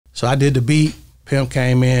So I did the beat. Pimp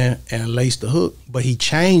came in and laced the hook, but he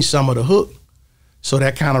changed some of the hook. So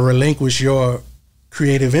that kind of relinquished your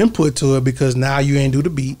creative input to it because now you ain't do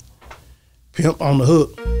the beat. Pimp on the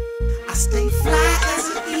hook. I stay fly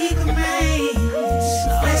as an eagle, man.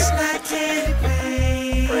 Fresh like candy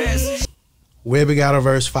paint. Webbie got a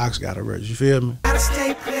verse, Fox got a verse. You feel me? Gotta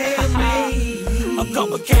stay playing me. A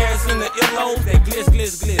couple carrots in the illo that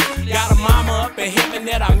gliss. Got a mama up in heaven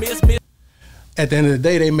that I miss. At the end of the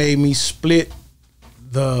day, they made me split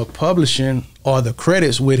the publishing or the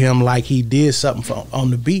credits with him like he did something on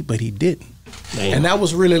the beat, but he didn't. Damn. And that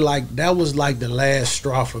was really like, that was like the last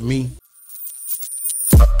straw for me.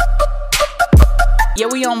 Yeah,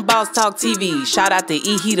 we on Boss Talk TV. Shout out to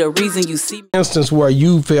E. He the reason you see me. Instance where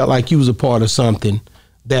you felt like you was a part of something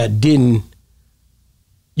that you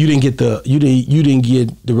didn't get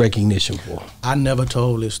the recognition for. I never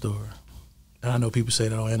told this story. And I know people say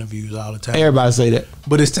that on interviews all the time. Everybody say that,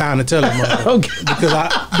 but it's time to tell it, okay.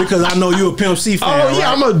 because I know you're a Pimp C fan. Oh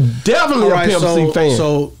yeah, right? I'm definitely a Pimp C fan.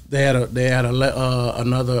 So they had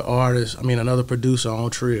another artist, another producer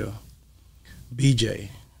on Trill, BJ.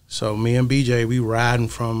 So me and BJ, we riding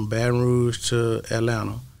from Baton Rouge to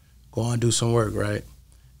Atlanta, going to do some work, right?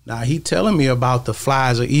 Now he telling me about the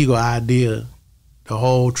Fly as an Eagle idea, the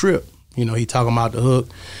whole trip. You know, he talking about the hook.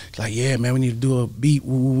 It's like, yeah, man, we need to do a beat.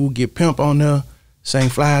 We'll get Pimp on there, sing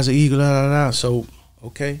Fly as an Eagle, da da da. So,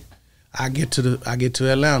 okay, I get to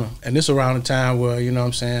Atlanta, and this around the time where, you know what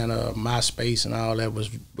I'm saying, MySpace and all that was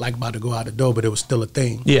like about to go out the door, but it was still a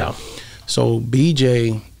thing. Yeah. So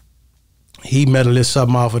BJ, he met a little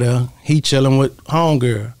something off of there. He chilling with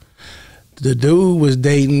homegirl. The dude was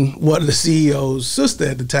dating one of the CEO's sister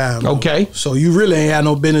at the time. Okay. Though. So you really ain't had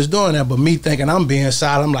no business doing that, but me thinking I'm being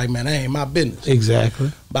silent, I'm like, man, that ain't my business.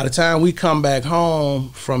 Exactly. By the time we come back home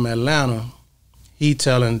from Atlanta, he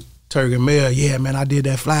telling Turk and Mel, yeah, man, I did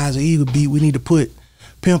that Fly as an Eagle beat. We need to put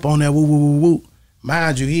Pimp on that, woo, woo, woo, woo.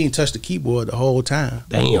 Mind you, he ain't touched the keyboard the whole time.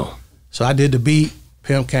 Damn. So I did the beat.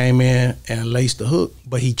 Pimp came in and laced the hook,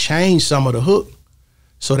 but he changed some of the hook.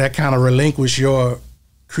 So that kind of relinquished your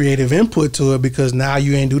creative input to it because now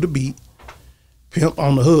you ain't do the beat. Pimp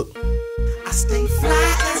on the hook. I stay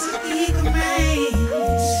fly as an eagle, man.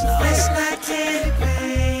 Fresh like candy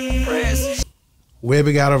paint.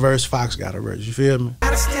 Webbie got a verse, Fox got a verse. You feel me?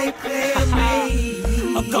 Gotta stay playing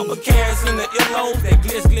me. A couple carrots in the illo that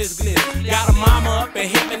gliss. Got a mama up in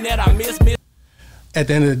heaven that I miss. At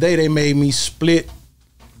the end of the day, they made me split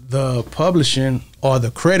the publishing or the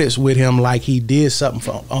credits with him like he did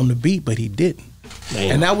something on the beat, but he didn't.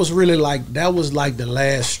 Damn. And that was really like, that was like the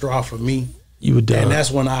last straw for me. You were done. And that's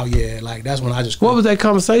when that's when I just quit. What was that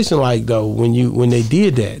conversation like though when they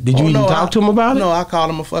did that? Did you even talk to him about it? No, I called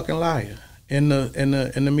him a fucking liar in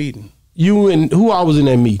the meeting. You and who all was in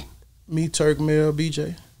that meeting? Me, Turk, Mel,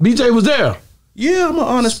 BJ. BJ was there. Yeah, I'm an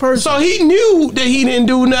honest person. So he knew that he didn't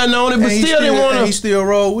do nothing on it, but still didn't want to. He still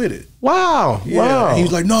rolled with it. Wow, yeah. Wow. And he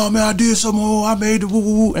was like, "No, man, I did something. I made the woo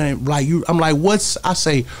woo woo." And like I'm like, I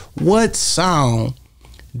say, what sound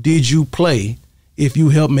did you play if you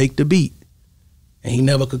helped make the beat? And he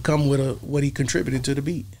never could come with what he contributed to the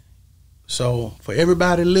beat. So for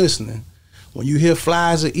everybody listening, when you hear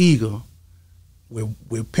Fly as an Eagle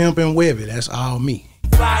with Pimp and Webbie, that's all me.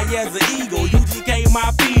 Fly as an eagle, UGK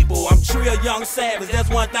my people. I'm Trill, young savage. That's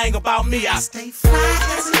one thing about me. I stay fly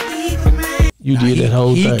as an eagle, man. You did that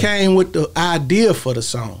whole thing. He came with the idea for the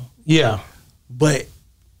song. Yeah. But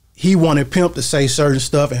he wanted Pimp to say certain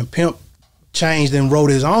stuff, and Pimp changed and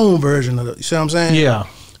wrote his own version of it. You see what I'm saying? Yeah.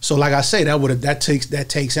 So like I say, that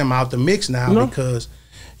takes him out the mix now because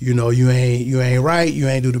you know you ain't right, you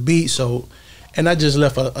ain't do the beat. So, and I just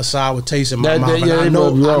left a sour taste in my mouth. Yeah, I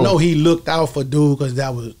know he looked out for dude because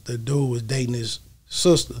the dude was dating his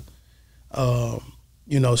sister.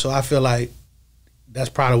 You know, so I feel like that's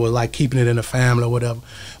probably was like keeping it in the family or whatever.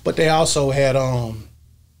 But they also had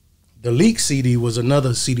the Leak CD was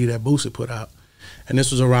another CD that Boosie put out. And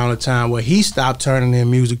this was around the time where he stopped turning in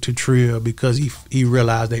music to Trill because he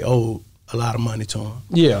realized they owed a lot of money to him.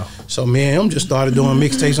 Yeah. So me and him just started doing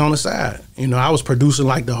mixtapes on the side. You know, I was producing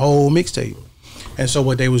like the whole mixtape. And so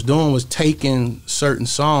what they was doing was taking certain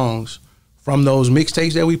songs from those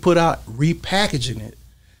mixtapes that we put out, repackaging it,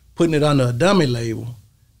 putting it under a dummy label,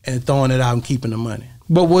 and throwing it out and keeping the money.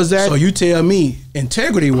 But was that... So you tell me,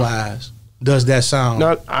 integrity-wise, does that sound...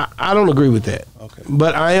 No, I don't agree with that. Okay.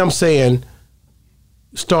 But I am saying...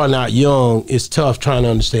 starting out young, it's tough trying to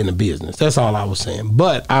understand the business. That's all I was saying.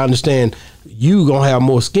 But I understand you gonna have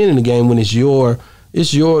more skin in the game when it's your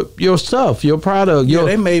stuff, your product. Yeah,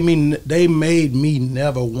 they made me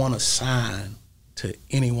never want to sign to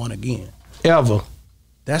anyone again. Ever.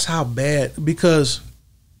 That's how bad, because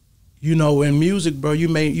you know, in music, bro, you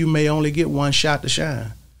may only get one shot to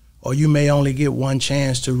shine, or you may only get one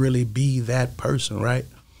chance to really be that person, right?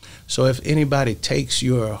 So if anybody takes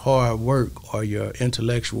your hard work or your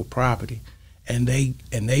intellectual property and they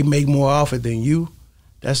make more off it than you,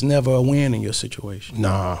 that's never a win in your situation.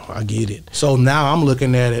 Nah, I get it. So now I'm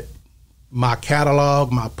looking at it, my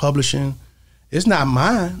catalog, my publishing, it's not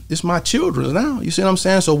mine, it's my children's now. You see what I'm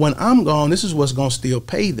saying? So when I'm gone, this is what's gonna still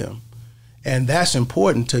pay them. And that's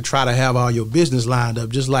important to try to have all your business lined up,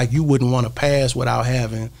 just like you wouldn't want to pass without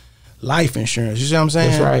having life insurance. You see what I'm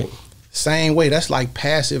saying? That's right. Same way, that's like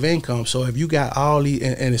passive income. So if you got all these,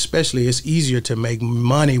 and especially it's easier to make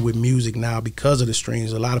money with music now because of the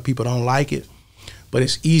streams. A lot of people don't like it, but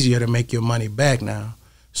it's easier to make your money back now.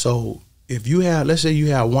 So if you have, let's say you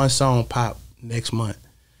have one song pop next month,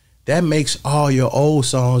 that makes all your old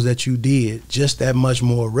songs that you did just that much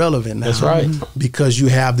more relevant now. That's right. Because you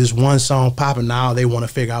have this one song popping now, they want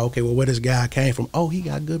to figure out, okay, well, where this guy came from? Oh, he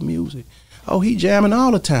got good music. Oh, he jamming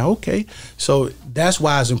all the time. Okay. So that's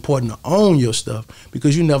why it's important to own your stuff,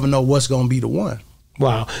 because you never know what's going to be the one.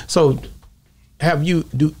 Wow. So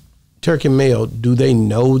Turk and Mel, do they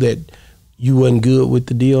know that you wasn't good with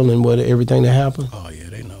the deal and everything that happened? Oh yeah,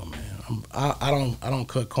 they know, man. I don't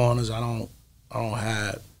cut corners. I don't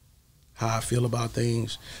hide how I feel about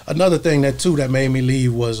things. Another thing that made me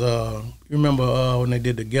leave was you remember when they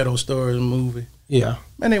did the Ghetto Stories movie? Yeah.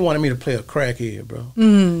 Man, they wanted me to play a crackhead,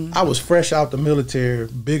 bro. I was fresh out the military,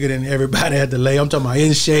 bigger than everybody had to lay. I'm talking about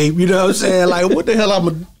in shape, you know what I'm saying? Like, what the hell I'm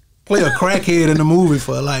going to play a crackhead in the movie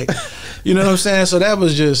for? Like, you know what I'm saying? So that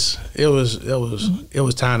was just, it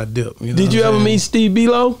was time to dip. You know Did you ever meet Steve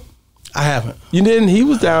Belo? I haven't. You didn't? He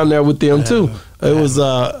was down there with them too. It was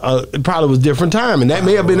it probably was different time, and that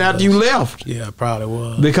may have been after you left. Yeah, it probably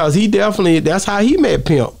was. Because he definitely, that's how he met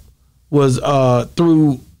Pimp, was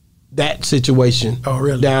through that situation. Oh,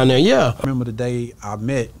 really? Down there, yeah. I remember the day I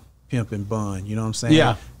met Pimp and Bun, you know what I'm saying?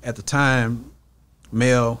 Yeah. At the time,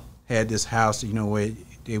 Mel had this house, you know, where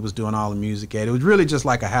they was doing all the music at. It was really just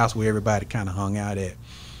like a house where everybody kind of hung out at.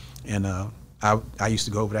 And I used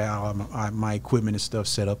to go over there, all my equipment and stuff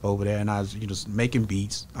set up over there, and I was just making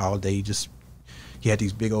beats all day. He had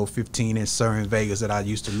these big old 15-inch Sir Vegas that I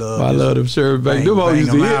used to love. I love them Sir Vegas. Them all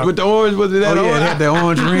used to hit with the orange. Was it that orange? Yeah, it had the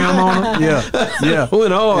orange rim on them. Yeah.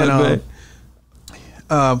 Went hard,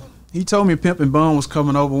 man. He told me Pimp and Bun was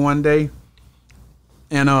coming over one day,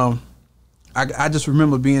 and I just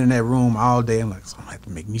remember being in that room all day. I'm like, I'm gonna have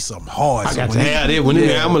to make me something hard. I got to have it. I'm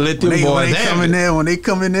gonna let them boys have it. When they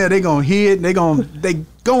come in there, they gonna hear it. They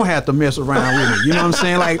gonna have to mess around with it. You know what I'm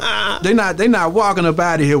saying? Like they not walking up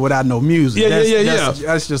out of here without no music. Yeah.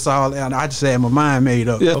 That's just all. And I just had my mind made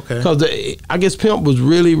up. Yeah, okay. Because I guess Pimp was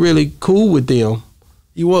really, really cool with them.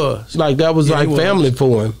 He was. Like that was like family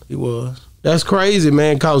for him. He was. That's crazy,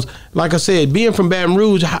 man. Because like I said, being from Baton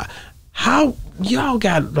Rouge, how y'all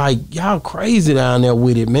got, like, y'all crazy down there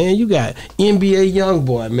with it, man. You got NBA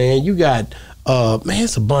Youngboy, man. You got man,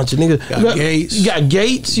 it's a bunch of niggas. Gates. You got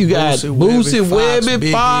Gates. You got Boosie,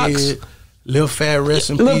 Webbie, Fox. Lil Fat rest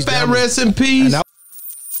in peace. Lil Fat rest in peace.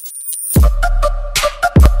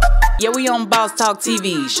 Yeah, we on Boss Talk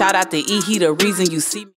TV. Shout out to E. He, the reason you see me.